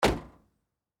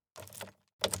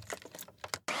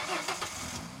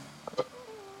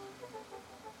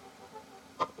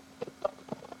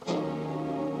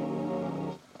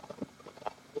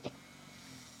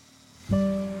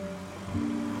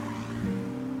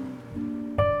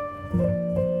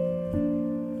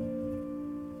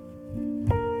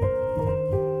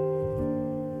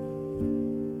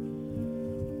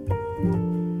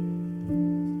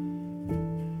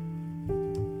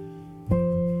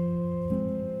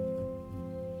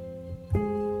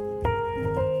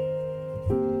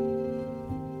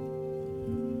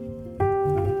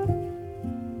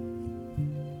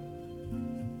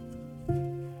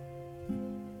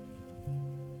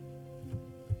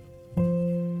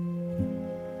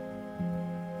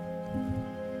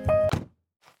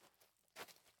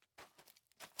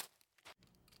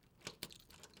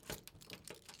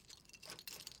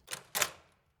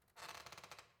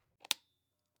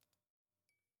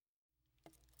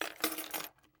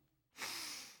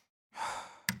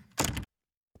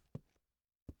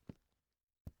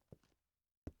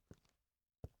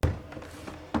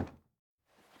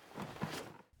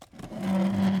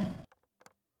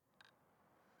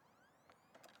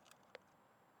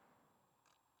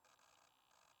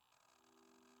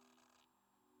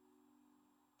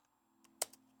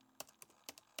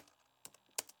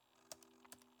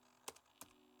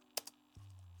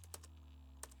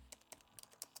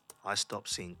I stopped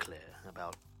seeing Claire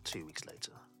about 2 weeks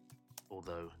later,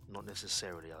 although not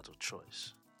necessarily out of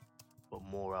choice, but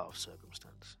more out of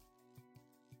circumstance.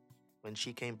 When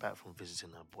she came back from visiting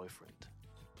her boyfriend,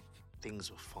 things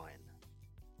were fine,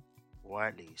 or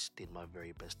at least did my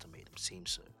very best to make them seem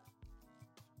so.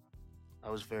 I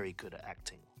was very good at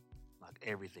acting, like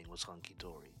everything was hunky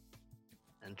dory,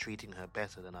 and treating her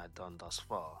better than I'd done thus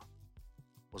far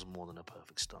was more than a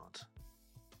perfect start.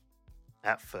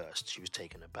 At first, she was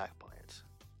taken aback by it,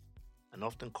 and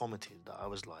often commented that I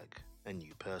was like a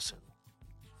new person,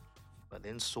 but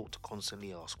then sought to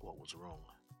constantly ask what was wrong,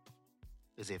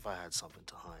 as if I had something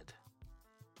to hide.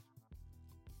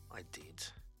 I did,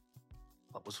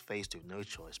 but was faced with no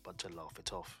choice but to laugh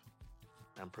it off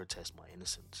and protest my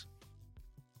innocence.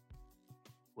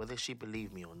 Whether she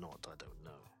believed me or not, I don't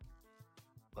know,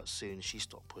 but soon she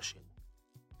stopped pushing,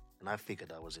 and I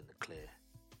figured I was in the clear.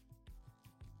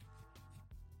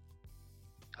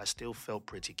 I still felt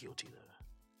pretty guilty though.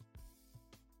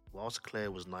 Whilst Claire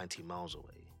was 90 miles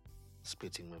away,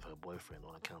 splitting with her boyfriend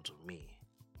on account of me,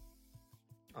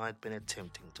 I'd been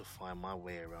attempting to find my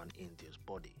way around India's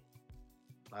body,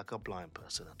 like a blind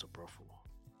person at a brothel.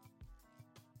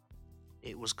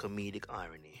 It was comedic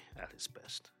irony at its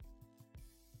best,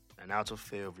 and out of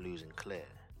fear of losing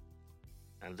Claire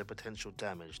and the potential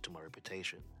damage to my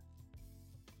reputation,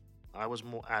 I was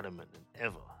more adamant than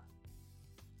ever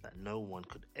that no one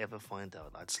could ever find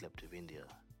out I'd slept with India.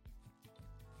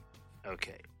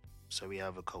 Okay, so we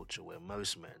have a culture where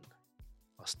most men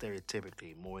are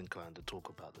stereotypically more inclined to talk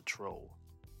about the troll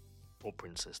or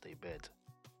princess they bed,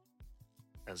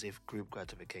 as if group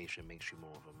gratification makes you more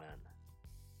of a man.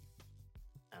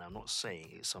 And I'm not saying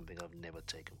it's something I've never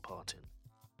taken part in,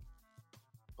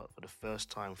 but for the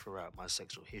first time throughout my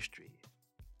sexual history,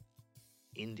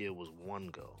 India was one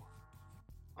girl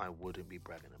I wouldn't be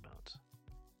bragging about.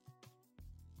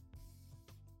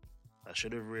 I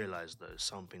should have realized though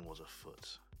something was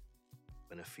afoot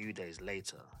when a few days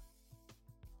later,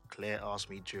 Claire asked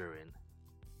me during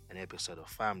an episode of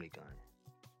Family Guy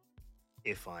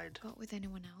if I'd. Got with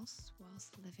anyone else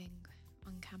whilst living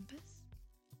on campus?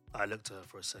 I looked at her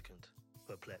for a second,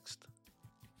 perplexed.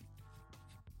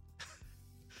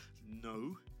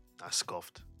 No. I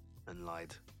scoffed and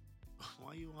lied.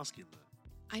 Why are you asking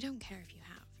that? I don't care if you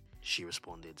have. She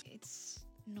responded. It's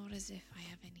not as if I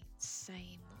have any say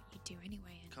in what you do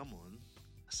anyway. And Come on.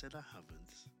 I said I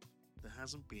haven't. There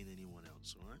hasn't been anyone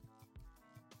else, alright?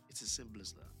 It's as simple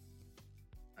as that.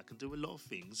 I can do a lot of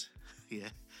things, yeah.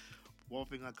 One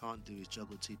thing I can't do is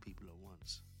juggle two people at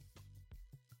once.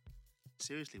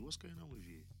 Seriously, what's going on with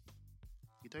you?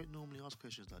 You don't normally ask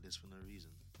questions like this for no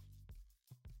reason.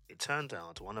 It turned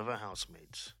out one of her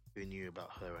housemates, who knew about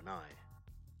her and I,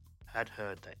 had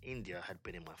heard that India had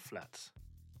been in my flat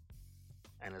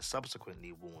and had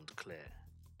subsequently warned Claire.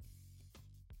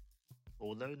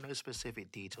 Although no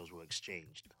specific details were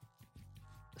exchanged,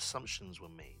 assumptions were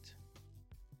made.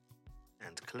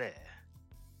 And Claire,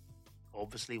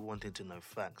 obviously wanting to know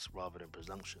facts rather than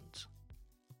presumptions,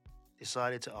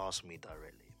 decided to ask me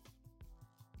directly.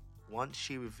 Once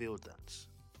she revealed that,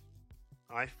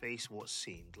 I faced what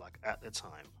seemed like at the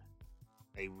time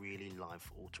a really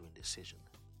life-altering decision.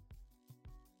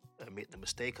 Admit the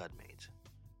mistake I'd made,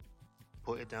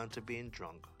 put it down to being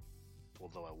drunk,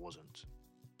 although I wasn't,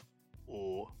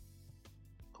 or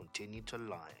continue to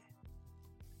lie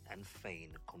and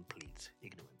feign complete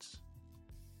ignorance.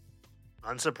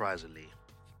 Unsurprisingly,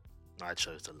 I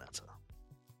chose the latter,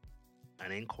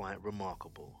 and in quite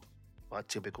remarkable but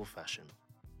typical fashion,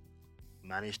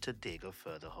 managed to dig a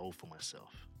further hole for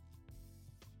myself.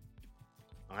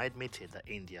 I admitted that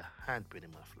India had been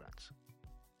in my flat,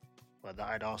 but that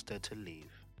I'd asked her to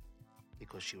leave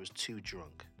because she was too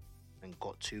drunk and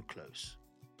got too close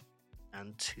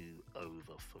and too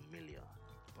over familiar.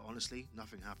 But honestly,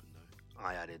 nothing happened though.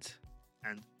 I added.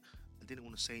 And I didn't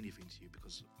want to say anything to you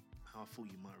because of how I thought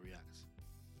you might react.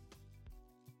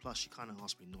 Plus, she kind of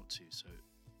asked me not to, so...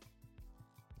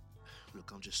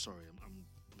 Look, I'm just sorry.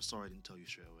 I'm sorry I didn't tell you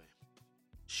straight away.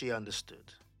 She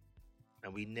understood,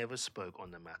 and we never spoke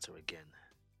on the matter again.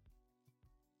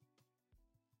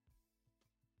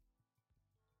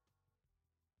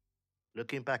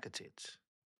 Looking back at it,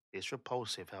 it's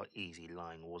repulsive how easy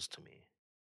lying was to me.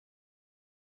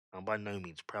 I'm by no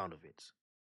means proud of it,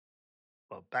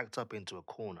 but backed up into a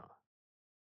corner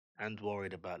and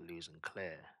worried about losing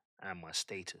Claire and my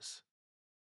status,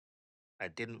 I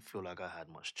didn't feel like I had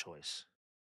much choice.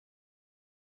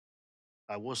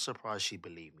 I was surprised she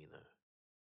believed me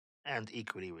though, and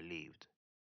equally relieved,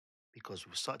 because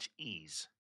with such ease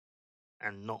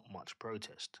and not much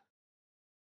protest,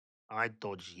 I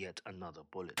dodged yet another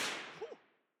bullet. Whew,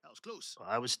 that was close. but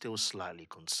I was still slightly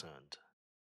concerned.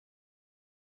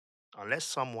 Unless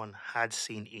someone had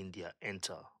seen India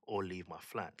enter or leave my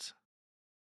flat,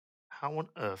 how on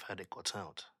earth had it got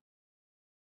out?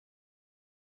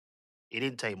 It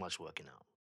didn't take much working out.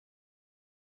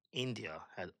 India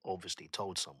had obviously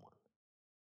told someone,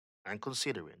 and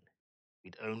considering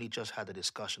we'd only just had a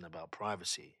discussion about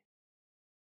privacy,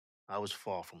 I was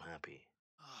far from happy.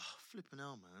 Ah, flipping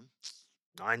out, man.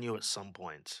 I knew at some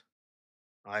point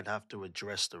I'd have to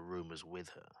address the rumors with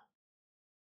her.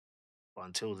 But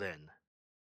until then,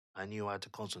 I knew I had to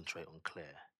concentrate on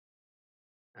Claire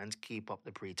and keep up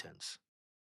the pretense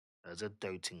as a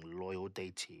doting, loyal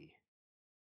datee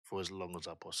for as long as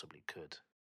I possibly could.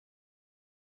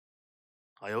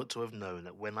 I ought to have known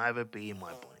that when I have a bee in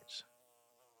my bonnet,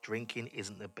 drinking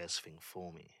isn't the best thing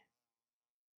for me.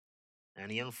 And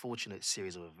the unfortunate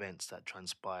series of events that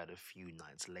transpired a few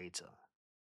nights later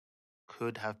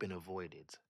could have been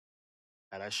avoided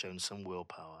had I shown some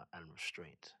willpower and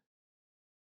restraint.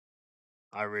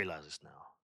 I realize this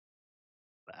now,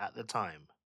 but at the time,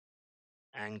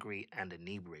 angry and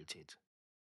inebriated,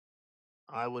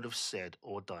 I would have said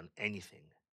or done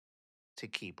anything to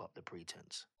keep up the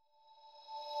pretense.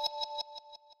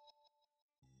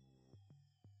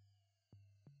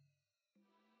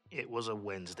 It was a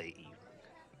Wednesday evening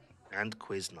and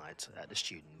quiz night at the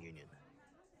student union.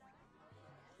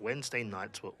 Wednesday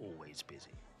nights were always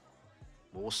busy,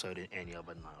 more so than any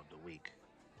other night of the week,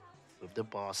 with the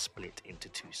bar split into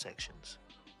two sections.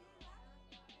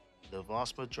 The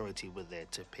vast majority were there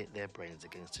to pit their brains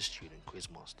against the student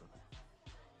quizmaster,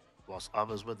 whilst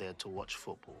others were there to watch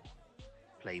football,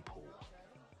 play pool,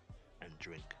 and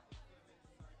drink.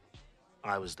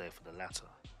 I was there for the latter,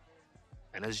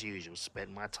 and as usual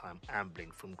spent my time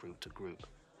ambling from group to group,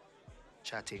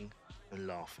 chatting and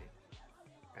laughing,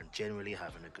 and generally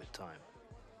having a good time.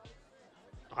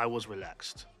 I was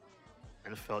relaxed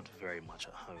and felt very much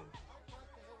at home,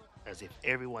 as if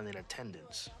everyone in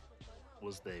attendance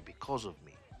was there because of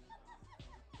me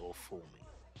or for me.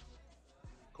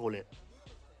 Call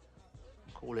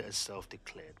it a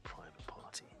self-declared private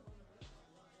party.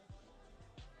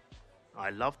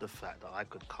 I loved the fact that I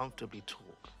could comfortably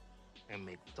talk and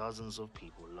make dozens of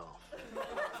people laugh.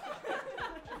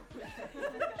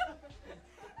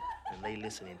 And they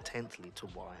listened intently to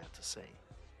what I had to say.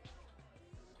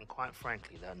 And quite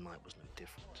frankly, that night was no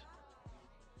different.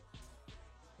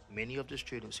 Many of the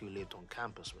students who lived on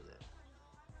campus were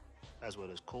there, as well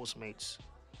as course mates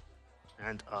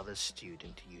and other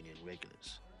student union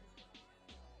regulars.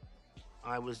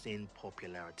 I was in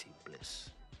popularity bliss,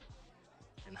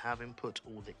 and having put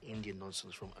all the Indian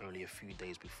nonsense from only a few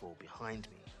days before behind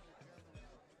me,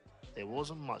 there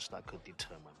wasn't much that could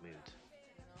deter my mood.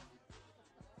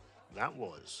 That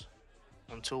was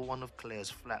until one of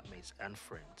Claire's flatmates and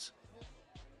friends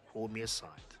pulled me aside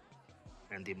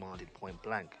and demanded point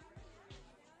blank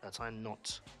that I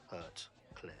not hurt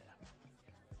Claire.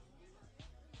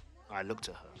 I looked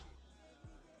at her,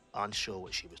 unsure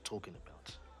what she was talking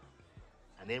about,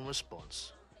 and in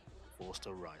response, forced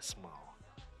a wry smile,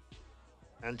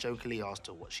 and jokingly asked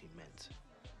her what she meant,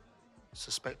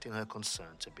 suspecting her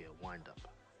concern to be a wind-up.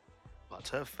 But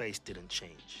her face didn't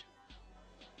change,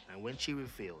 and when she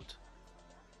revealed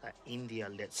that India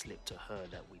let slip to her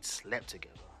that we'd slept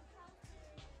together,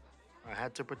 I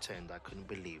had to pretend I couldn't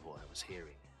believe what I was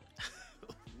hearing.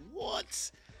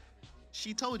 What?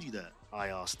 She told you that? I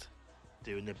asked,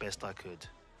 doing the best I could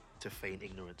to feign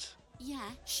ignorance. Yeah,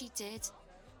 she did.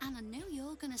 And I know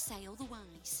you're gonna say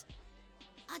otherwise.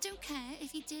 I don't care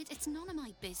if you did, it's none of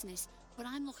my business, but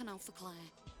I'm looking out for Claire.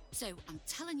 So I'm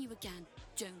telling you again,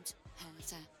 don't hurt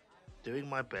her. Doing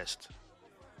my best.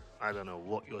 I don't know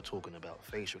what you're talking about,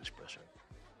 facial expression.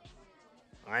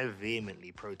 I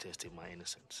vehemently protested my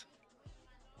innocence,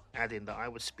 adding that I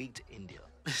would speak to India.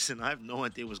 Listen, I have no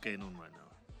idea what's going on right now,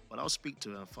 but I'll speak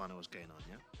to her and find out what's going on,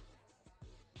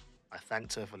 yeah? I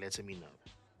thanked her for letting me know,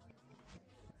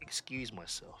 excused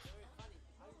myself,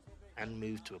 and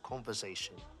moved to a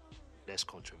conversation less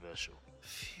controversial.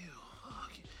 Phew,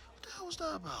 fuck. What the hell was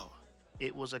that about?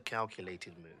 It was a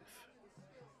calculated move,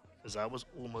 as I was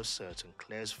almost certain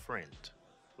Claire's friend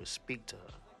would speak to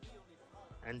her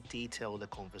and detail the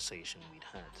conversation we'd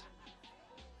had.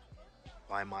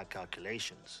 By my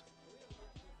calculations,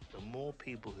 the more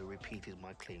people who repeated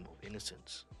my claim of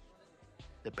innocence,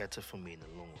 the better for me in the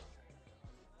long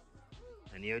run.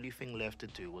 And the only thing left to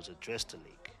do was address the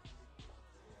leak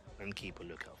and keep a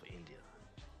lookout for India.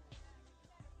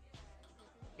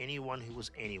 Anyone who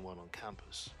was anyone on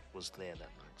campus was there that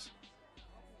night,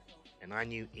 and I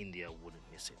knew India wouldn't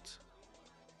miss it.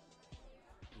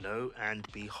 Lo and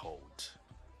behold,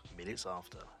 minutes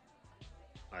after,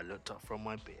 I looked up from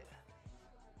my beer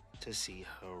to see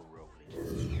her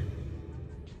rolling,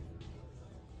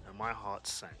 and my heart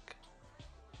sank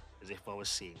as if I was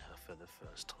seeing her for the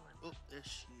first time. Oh, there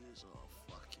she is. Oh,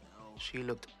 fucking hell. She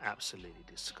looked absolutely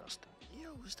disgusting. Yo,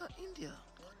 is that India?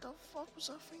 What the fuck was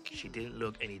I thinking? She didn't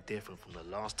look any different from the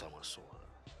last time I saw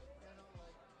her.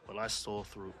 But I saw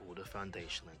through all the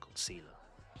foundation and concealer.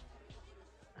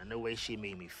 And the way she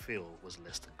made me feel was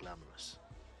less than glamorous.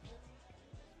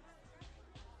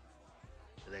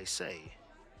 They say,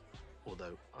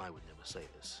 although I would never say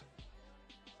this,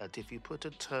 that if you put a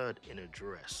turd in a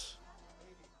dress,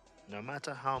 no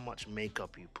matter how much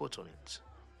makeup you put on it,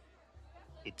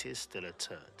 it is still a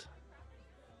turd.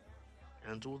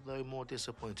 And although more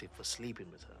disappointed for sleeping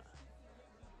with her,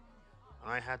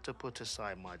 I had to put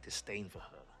aside my disdain for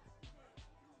her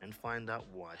and find out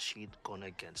why she'd gone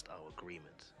against our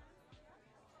agreement.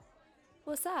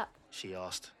 What's up? She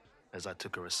asked as I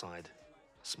took her aside,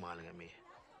 smiling at me.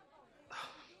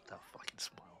 That fucking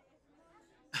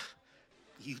smile.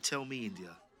 You tell me, India.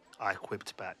 I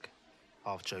quipped back,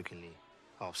 half jokingly,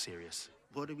 half serious.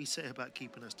 What did we say about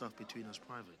keeping that stuff between us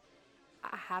private?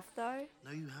 I have, though.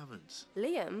 No, you haven't.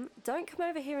 Liam, don't come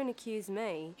over here and accuse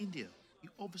me. India, you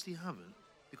obviously haven't,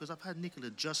 because I've had Nicola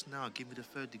just now give me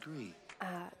the 3rd degree.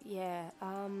 Yeah,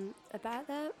 about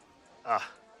that?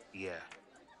 Yeah,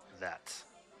 that.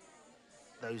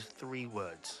 Those 3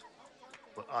 words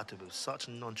were uttered with such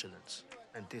nonchalance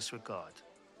and disregard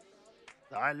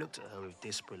that I looked at her with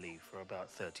disbelief for about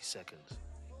 30 seconds.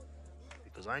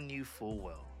 Because I knew full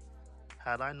well,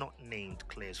 had I not named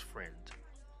Claire's friend,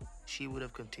 she would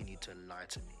have continued to lie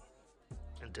to me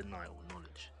and deny all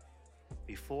knowledge.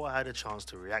 Before I had a chance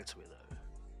to react to it though,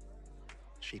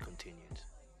 she continued.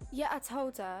 Yeah, I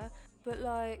told her, but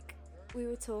we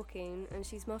were talking and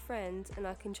she's my friend and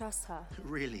I can trust her.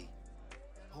 Really?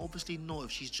 Obviously not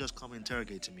if she's just come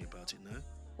interrogating me about it, no?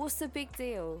 What's the big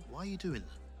deal? Why are you doing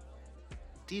that?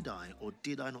 Did I or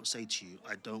did I not say to you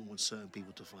I don't want certain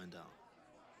people to find out?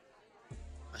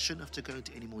 I shouldn't have to go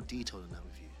into any more detail than that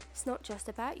with you. It's not just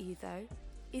about you, though,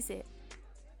 is it?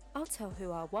 I'll tell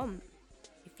who I want.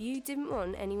 If you didn't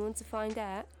want anyone to find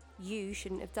out, you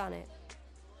shouldn't have done it.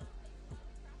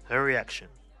 Her reaction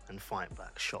and fight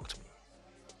back shocked me.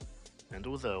 And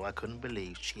although I couldn't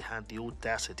believe she had the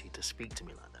audacity to speak to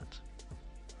me like that,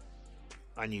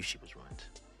 I knew she was right.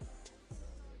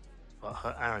 But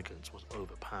her arrogance was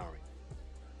overpowering,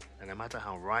 and no matter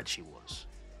how right she was,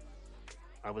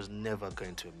 I was never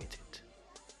going to admit it.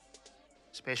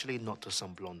 Especially not to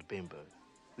some blonde bimbo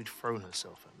who'd thrown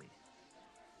herself at me.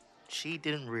 She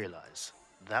didn't realize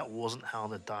that wasn't how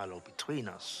the dialogue between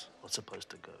us was supposed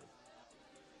to go.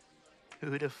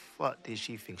 Who the fuck did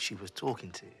she think she was talking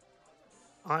to?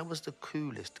 I was the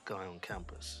coolest guy on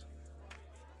campus,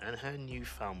 and her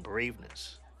newfound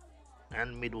braveness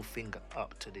and middle finger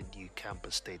up to the new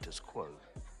campus status quo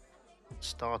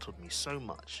startled me so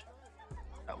much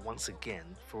that once again,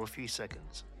 for a few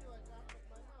seconds,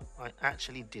 I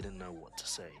actually didn't know what to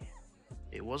say.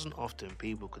 It wasn't often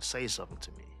people could say something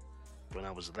to me when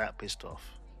I was that pissed off,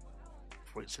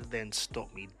 for it to then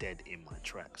stop me dead in my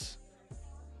tracks,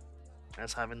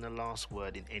 as having the last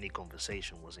word in any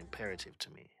conversation was imperative to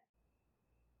me.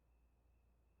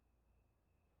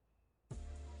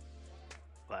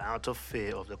 But out of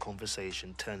fear of the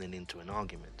conversation turning into an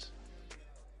argument,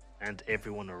 and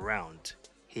everyone around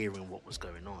hearing what was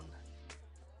going on,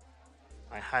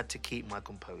 I had to keep my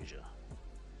composure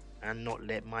and not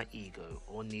let my ego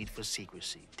or need for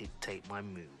secrecy dictate my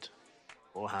mood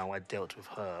or how I dealt with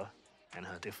her and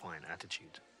her defiant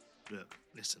attitude. Look,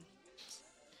 listen.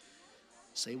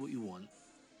 Say what you want,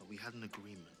 but we had an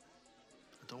agreement.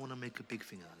 I don't want to make a big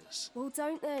thing out of this. Well,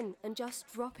 don't then, and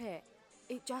just drop it.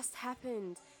 It just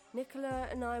happened. Nicola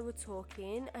and I were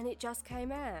talking, and it just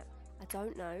came out. I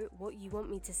don't know what you want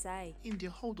me to say. India,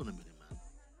 hold on a minute, man.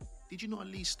 Did you not at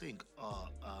least think,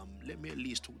 let me at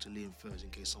least talk to Liam first in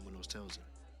case someone else tells him?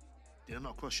 Did it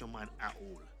not cross your mind at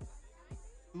all?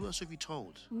 Who else have you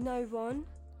told? No one.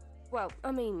 Well,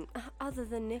 I mean, other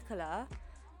than Nicola.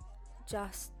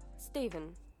 Just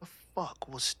Stephen. The fuck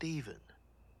was Stephen?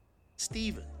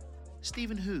 Stephen?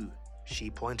 Stephen who? She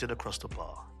pointed across the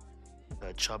bar.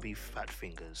 Her chubby fat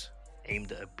fingers,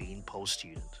 aimed at a beanpole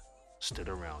student, stood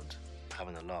around,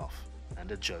 having a laugh and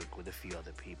a joke with a few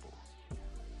other people.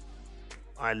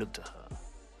 I looked at her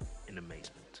in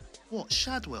amazement. What,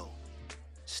 Shadwell?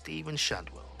 Stephen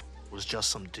Shadwell was just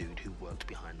some dude who worked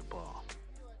behind the bar.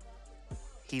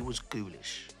 He was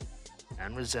ghoulish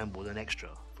and resembled an extra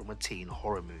from a teen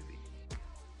horror movie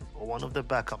or one of the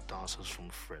backup dancers from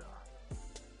Thriller,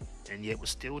 and yet was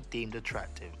still deemed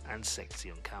attractive and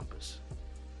sexy on campus.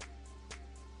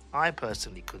 I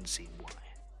personally couldn't see why,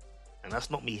 and that's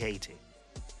not me hating.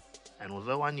 And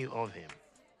although I knew of him,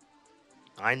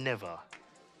 I never,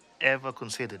 ever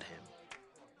considered him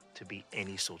to be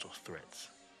any sort of threat.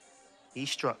 He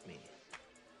struck me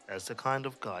as the kind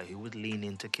of guy who would lean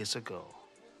in to kiss a girl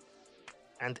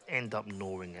and end up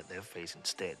gnawing at their face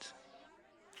instead.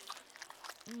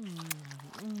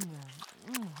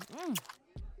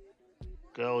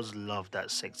 Girls love that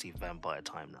sexy vampire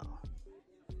time now.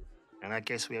 And I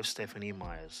guess we have Stephanie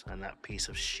Myers and that piece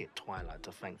of shit Twilight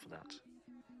to thank for that.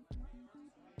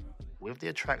 With the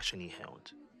attraction he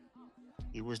held,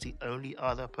 he was the only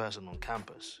other person on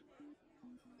campus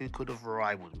who could have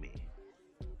rivaled me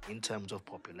in terms of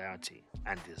popularity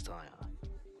and desire.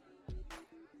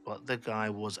 But the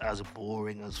guy was as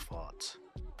boring as farts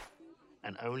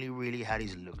and only really had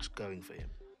his looks going for him.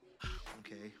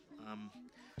 Okay,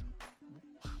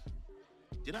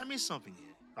 did I miss something here?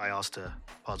 I asked her,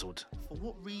 puzzled. For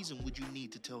what reason would you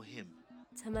need to tell him?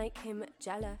 To make him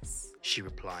jealous. She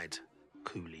replied,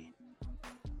 coolly.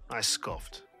 I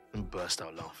scoffed and burst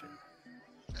out laughing.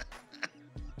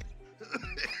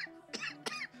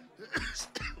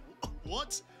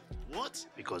 What? What?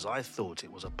 Because I thought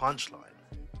it was a punchline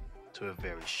to a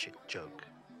very shit joke.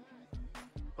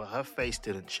 But her face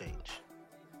didn't change.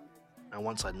 And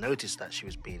once I noticed that she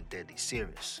was being deadly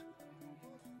serious,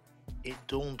 it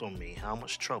dawned on me how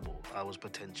much trouble I was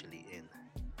potentially in.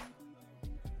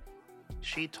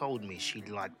 She told me she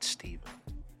liked Stephen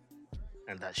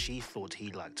and that she thought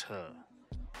he liked her,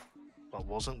 but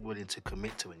wasn't willing to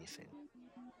commit to anything.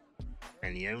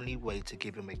 And the only way to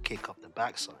give him a kick up the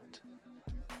backside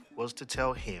was to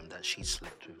tell him that she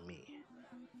slept with me.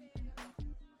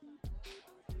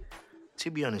 To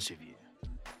be honest with you,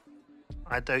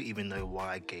 I don't even know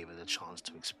why I gave her the chance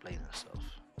to explain herself.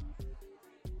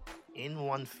 In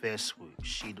one fair swoop,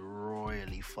 she'd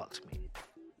royally fucked me.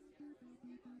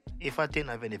 If I didn't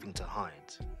have anything to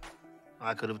hide,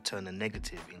 I could have turned a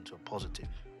negative into a positive.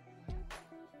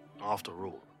 After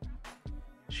all,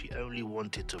 she only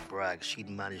wanted to brag she'd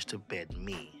managed to bed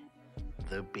me,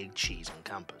 the big cheese on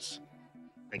campus,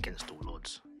 against all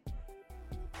odds.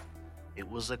 It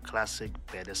was a classic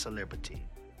bed a celebrity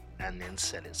and then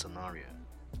sell it scenario,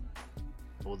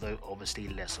 although obviously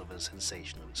less of a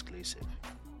sensational exclusive.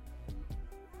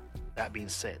 That being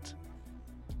said,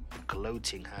 the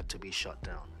gloating had to be shut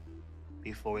down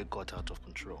before it got out of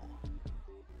control.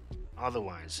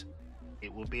 Otherwise,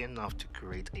 it would be enough to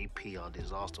create a PR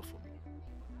disaster for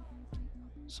me.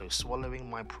 So swallowing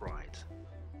my pride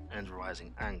and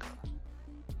rising anger,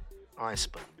 I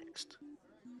spoke next,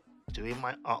 doing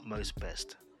my utmost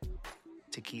best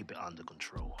to keep it under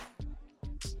control.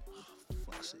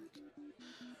 Fuck's sake.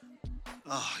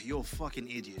 You're a fucking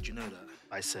idiot, you know that?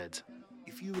 I said.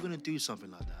 If you were gonna do something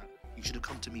like that, you should have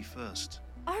come to me first.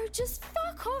 Oh, just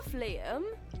fuck off, Liam.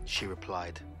 She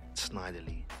replied,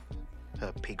 snidely,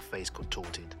 her pig face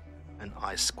contorted and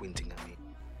eyes squinting at me.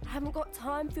 I haven't got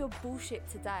time for your bullshit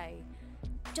today.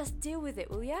 Just deal with it,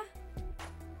 will ya?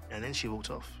 And then she walked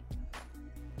off,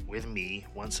 with me,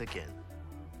 once again,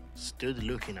 stood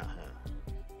looking at her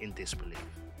in disbelief.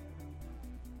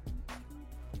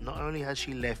 Not only had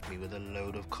she left me with a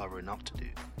load of covering up to do,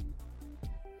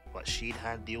 but she'd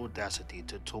had the audacity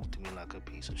to talk to me like a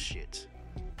piece of shit.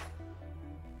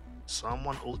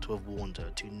 Someone ought to have warned her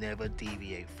to never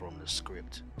deviate from the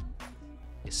script,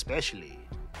 especially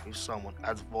with someone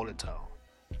as volatile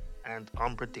and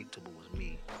unpredictable as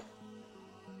me.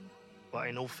 But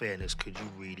in all fairness, could you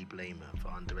really blame her for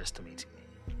underestimating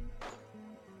me?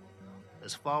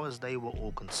 As far as they were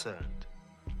all concerned,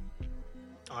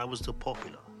 I was the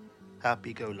popular,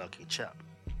 happy-go-lucky chap,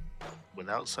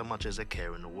 without so much as a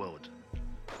care in the world,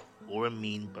 or a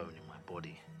mean bone in my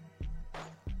body.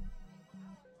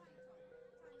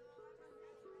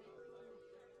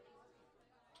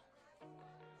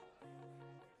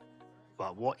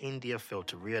 But what India failed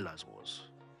to realize was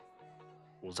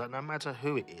that no matter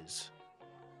who it is,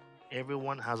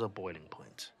 everyone has a boiling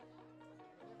point.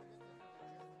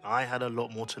 I had a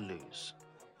lot more to lose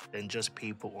than just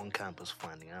people on campus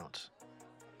finding out.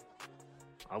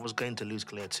 I was going to lose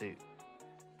Claire too,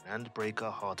 and break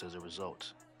her heart as a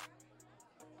result.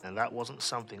 And that wasn't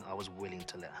something I was willing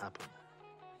to let happen.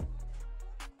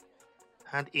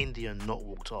 Had India not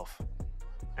walked off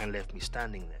and left me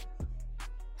standing there,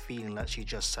 feeling like she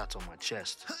just sat on my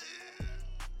chest,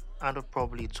 I'd have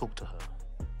probably talked to her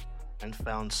and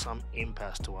found some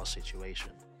impasse to our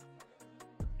situation,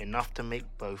 enough to make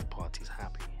both parties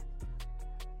happy.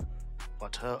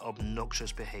 But her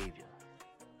obnoxious behavior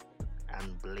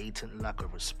and blatant lack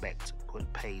of respect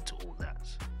put paid to all that.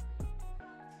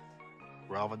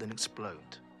 Rather than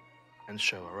explode, and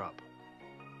show her up.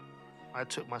 I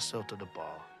took myself to the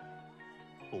bar,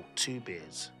 bought 2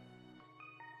 beers,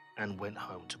 and went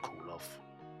home to cool off.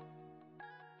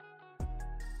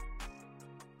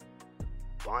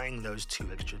 Buying those 2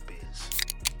 extra beers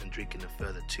and drinking a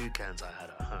further 2 cans I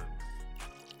had at home,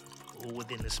 all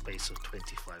within the space of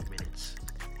 25 minutes,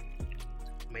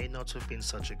 may not have been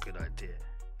such a good idea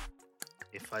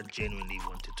if I genuinely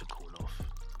wanted to cool off.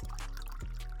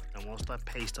 And whilst I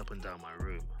paced up and down my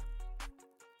room,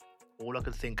 all I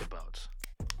could think about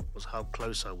was how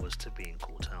close I was to being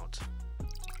caught out.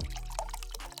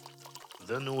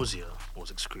 The nausea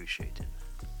was excruciating,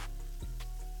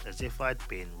 as if I'd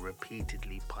been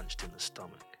repeatedly punched in the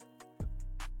stomach.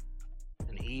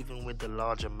 And even with the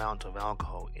large amount of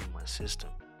alcohol in my system,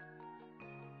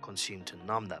 consumed to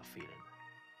numb that feeling,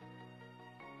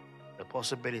 the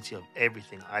possibility of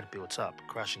everything I'd built up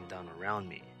crashing down around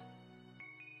me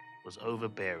was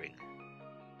overbearing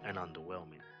and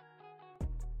underwhelming.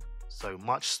 So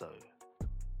much so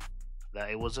that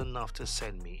it was enough to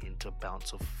send me into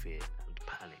bouts of fear and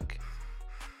panic.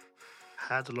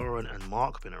 Had Lauren and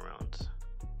Mark been around,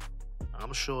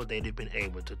 I'm sure they'd have been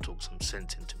able to talk some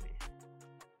sense into me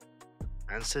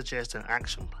and suggest an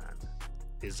action plan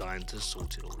designed to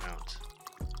sort it all out.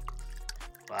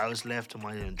 But I was left to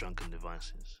my own drunken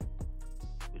devices,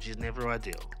 which is never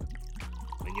ideal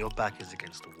when your back is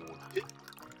against the wall.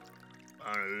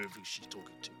 I don't think she's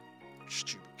talking to.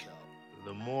 Stupid cow.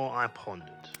 The more I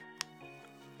pondered,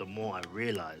 the more I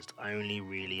realized I only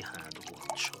really had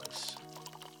one choice.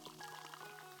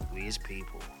 We as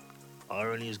people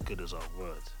are only as good as our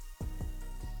word.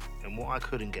 And what I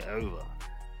couldn't get over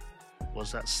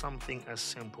was that something as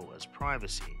simple as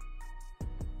privacy,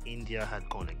 India had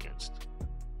gone against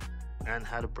and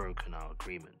had broken our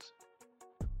agreement.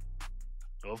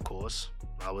 Of course,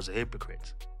 I was a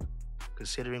hypocrite,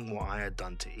 considering what I had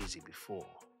done to Izzy before.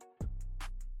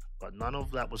 But none of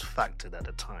that was factored at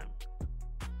the time.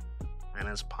 And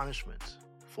as punishment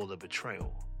for the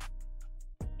betrayal,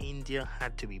 India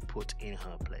had to be put in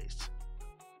her place,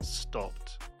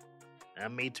 stopped,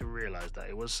 and made to realize that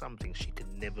it was something she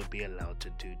could never be allowed to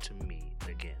do to me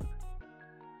again.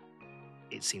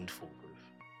 It seemed foolproof.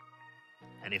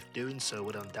 And if doing so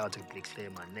would undoubtedly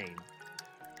clear my name,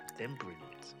 then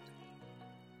brilliant.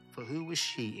 For who was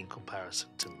she in comparison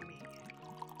to me?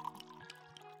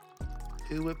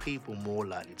 Who were people more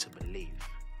likely to believe?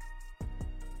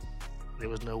 There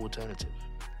was no alternative.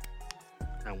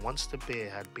 And once the beer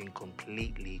had been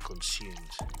completely consumed,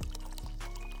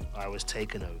 I was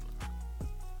taken over,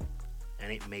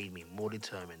 and it made me more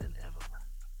determined than ever.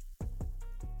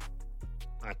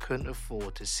 I couldn't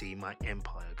afford to see my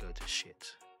empire go to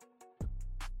shit,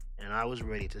 and I was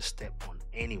ready to step on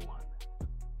anyone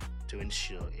to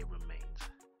ensure it remained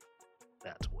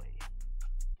that way.